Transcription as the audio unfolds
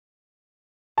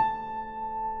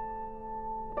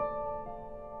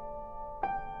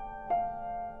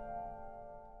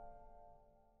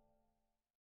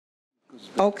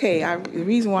Okay, the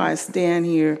reason why I stand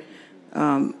here,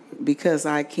 because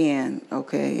I can,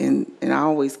 okay, and I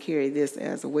always carry this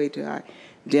as a way to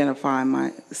identify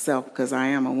myself because I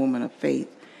am a woman of faith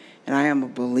and I am a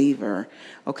believer.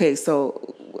 Okay,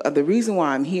 so the reason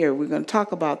why I'm here, we're going to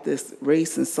talk about this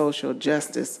race and social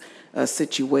justice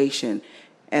situation.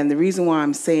 And the reason why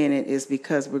I'm saying it is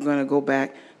because we're going to go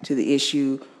back to the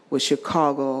issue with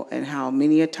Chicago and how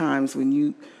many a times when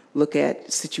you look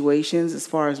at situations as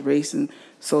far as race and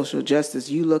social justice,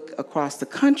 you look across the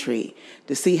country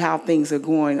to see how things are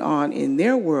going on in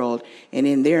their world and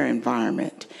in their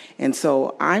environment. And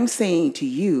so I'm saying to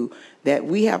you that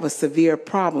we have a severe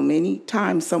problem.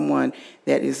 Anytime someone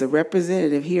that is a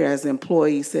representative here as an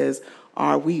employee says,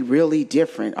 are we really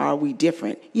different? Are we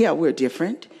different? Yeah, we're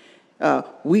different.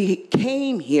 We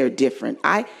came here different.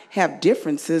 I have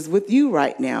differences with you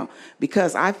right now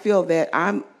because I feel that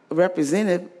I'm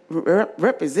representative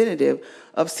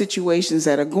of situations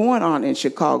that are going on in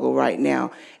Chicago right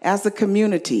now as a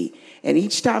community. And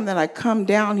each time that I come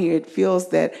down here, it feels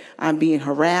that I'm being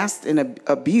harassed and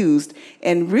abused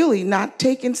and really not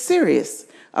taken serious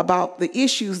about the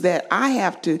issues that I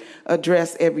have to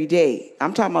address every day.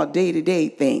 I'm talking about day-to-day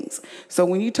things. So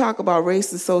when you talk about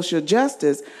race and social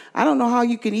justice, I don't know how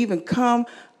you can even come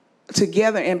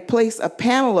together and place a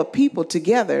panel of people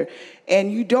together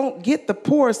and you don't get the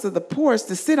poorest of the poorest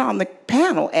to sit on the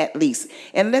panel at least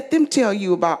and let them tell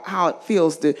you about how it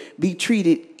feels to be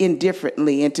treated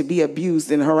indifferently and to be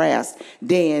abused and harassed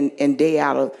day in and day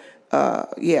out of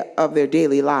their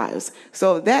daily lives.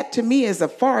 So that to me is a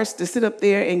farce to sit up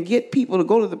there and get people to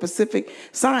go to the Pacific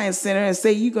Science Center and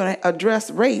say you're going to address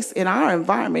race in our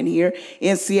environment here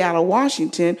in Seattle,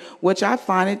 Washington, which I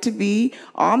find it to be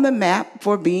on the map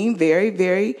for being very,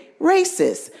 very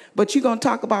racist. But you're going to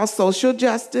talk about social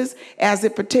justice as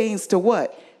it pertains to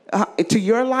what? To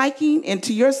your liking and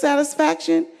to your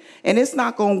satisfaction? And it's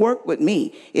not going to work with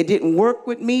me. It didn't work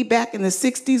with me back in the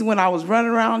 60s when I was running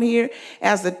around here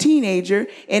as a teenager,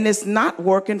 and it's not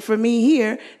working for me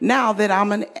here now that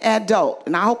I'm an adult.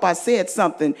 And I hope I said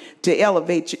something to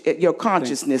elevate your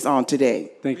consciousness on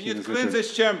today. Thank you, We need Ms. to clean Richard.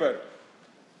 this chamber.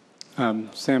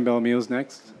 Sam Bellamille's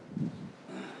next.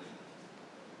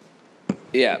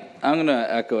 Yeah, I'm going to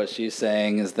echo what she's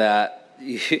saying is that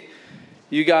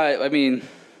you guys, I mean,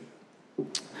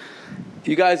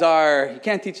 you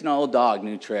can't teach an old dog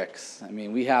new tricks. I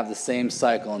mean, we have the same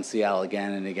cycle in Seattle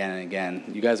again and again and again.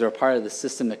 You guys are a part of the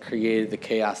system that created the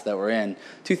chaos that we're in.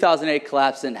 2008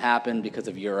 collapse didn't happen because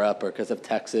of Europe or because of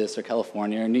Texas or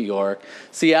California or New York.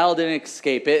 Seattle didn't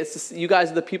escape it. It's just, you guys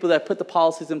are the people that put the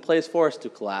policies in place for us to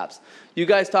collapse. You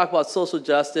guys talk about social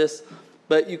justice,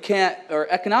 but you can't, or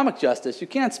economic justice, you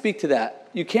can't speak to that.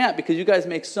 You can't because you guys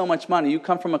make so much money. You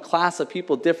come from a class of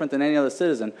people different than any other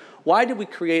citizen. Why did we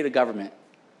create a government?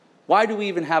 Why do we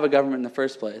even have a government in the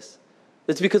first place?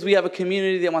 It's because we have a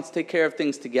community that wants to take care of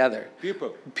things together.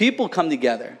 People come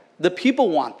together. The people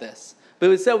want this. But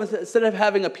instead of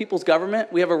having a people's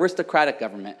government, we have aristocratic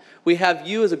government. We have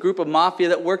you as a group of mafia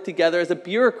that work together as a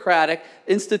bureaucratic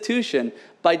institution.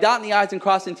 By dotting the I's and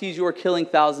crossing T's, you are killing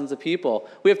thousands of people.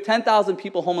 We have 10,000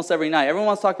 people homeless every night. Everyone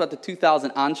wants to talk about the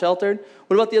 2,000 unsheltered.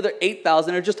 What about the other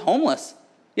 8,000 who are just homeless?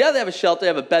 Yeah, they have a shelter, they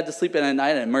have a bed to sleep in at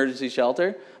night, an emergency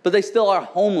shelter, but they still are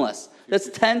homeless. That's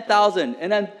 10,000.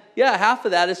 And then, yeah, half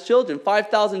of that is children,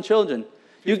 5,000 children.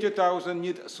 50,000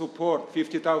 need support.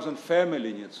 50,000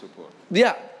 family need support.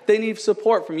 Yeah, they need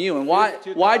support from you. And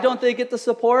why don't they get the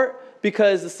support?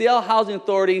 Because the Seattle Housing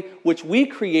Authority, which we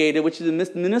created, which is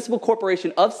a municipal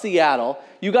corporation of Seattle,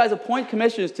 you guys appoint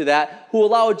commissioners to that who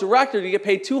allow a director to get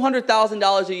paid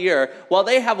 $200,000 a year while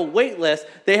they have a wait list.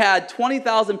 They had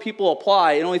 20,000 people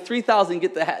apply and only 3,000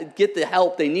 get the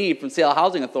help they need from Seattle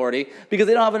Housing Authority because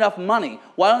they don't have enough money.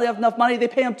 Why don't they have enough money? They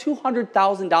pay them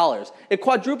 $200,000. It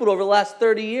quadrupled over the last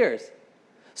 30 years.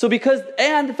 So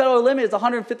and the federal limit is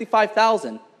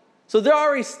 $155,000. So they're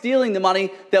already stealing the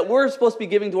money that we're supposed to be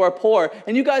giving to our poor,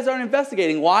 and you guys aren't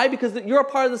investigating. Why? Because you're a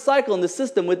part of the cycle and the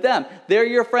system with them. They're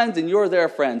your friends and you're their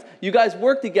friends. You guys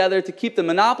work together to keep the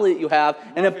monopoly that you have,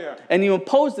 and you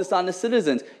impose this on the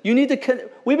citizens.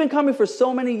 We've been coming for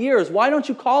so many years. Why don't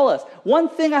you call us? One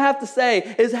thing I have to say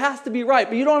is it has to be right,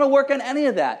 but you don't want to work on any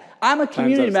of that. I'm a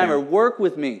community member. Work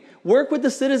with me. Work with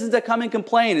the citizens that come and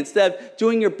complain instead of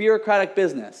doing your bureaucratic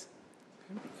business.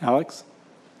 Alex?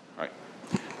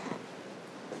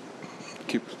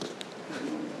 Keep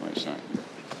my sign.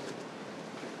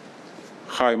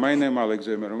 Hi, my name is Alex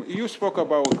Zimerman. You spoke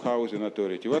about housing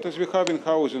authority. What is we have in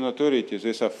housing authorities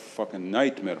is a fucking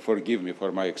nightmare. Forgive me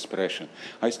for my expression.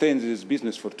 I stay in this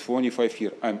business for 25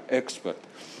 years. I'm expert.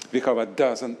 We have a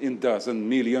dozen $1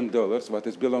 million what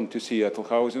is belong to Seattle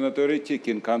Housing Authority,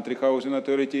 King Country Housing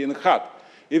Authority, and HUD.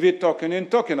 If we're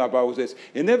talking about this,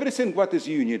 and everything what is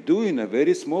union doing a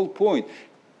very small point,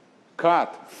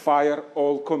 cut, fire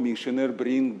all commissioner,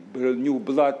 bring new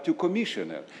blood to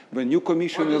commissioner. When new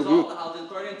commissioner will... the housing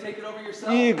authority and take it over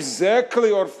yourself.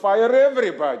 Exactly, or fire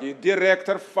everybody.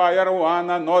 Director, fire one,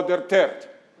 another third.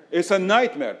 It's a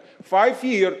nightmare. 5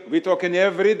 years, we're talking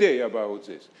every day about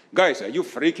this. Guys, are you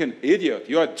freaking idiot?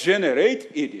 You are generate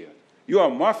idiot. You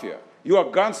are mafia. You are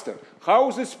gangster. How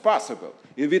is this possible?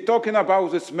 If we're talking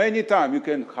about this many times, you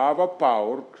can have a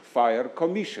power fire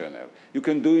commissioner. You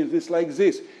can do this like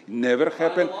this. Never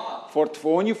happened for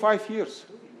 25 years.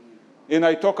 And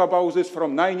I talk about this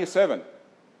from 97.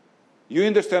 You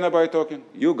understand about talking?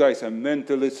 You guys are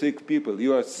mentally sick people.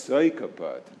 You are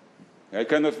psychopath. I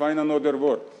cannot find another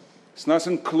word. It's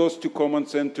nothing close to common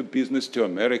sense, to business, to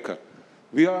America.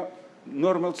 We are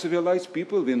normal civilized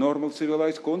people. We're normal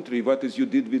civilized country. What is you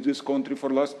did with this country for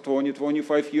last 20,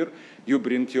 25 years? You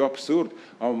bring to absurd.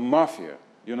 A mafia.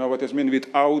 You know what I mean?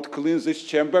 Without clean this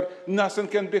chamber, nothing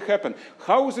can be happen.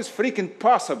 How is this freaking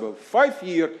possible? 5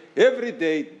 years, every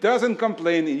day, doesn't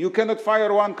complain. You cannot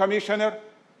fire one commissioner?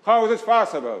 How is this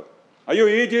possible? Are you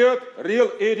idiot?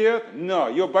 Real idiot? No,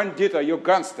 you're bandita, you're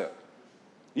gangster.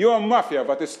 You are mafia,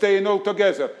 but it's staying all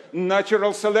together.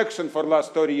 Natural selection for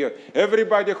last 30 years.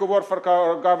 Everybody who works for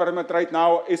our government right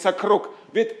now is a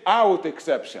crook, without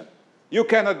exception. You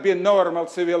cannot be normal,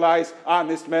 civilized,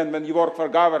 honest man when you work for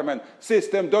government.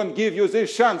 System don't give you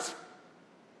this chance.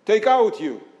 Take out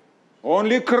you.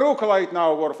 Only crook right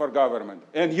now work for government.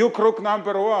 And you crook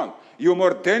number one. You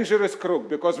more dangerous crook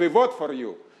because we vote for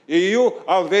you. You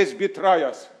always betray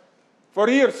us. For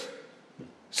years.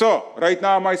 So, right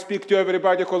now I speak to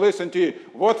everybody who listen to you.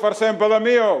 Vote for Sam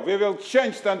Bellamio. We will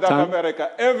change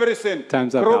StandUP-America. Everything.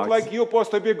 Time's up, crook Alex. like you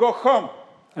supposed to be go home.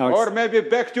 Alex. Or maybe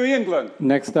back to England.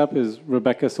 Next up is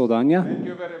Rebecca Soldania. Thank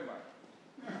you very much.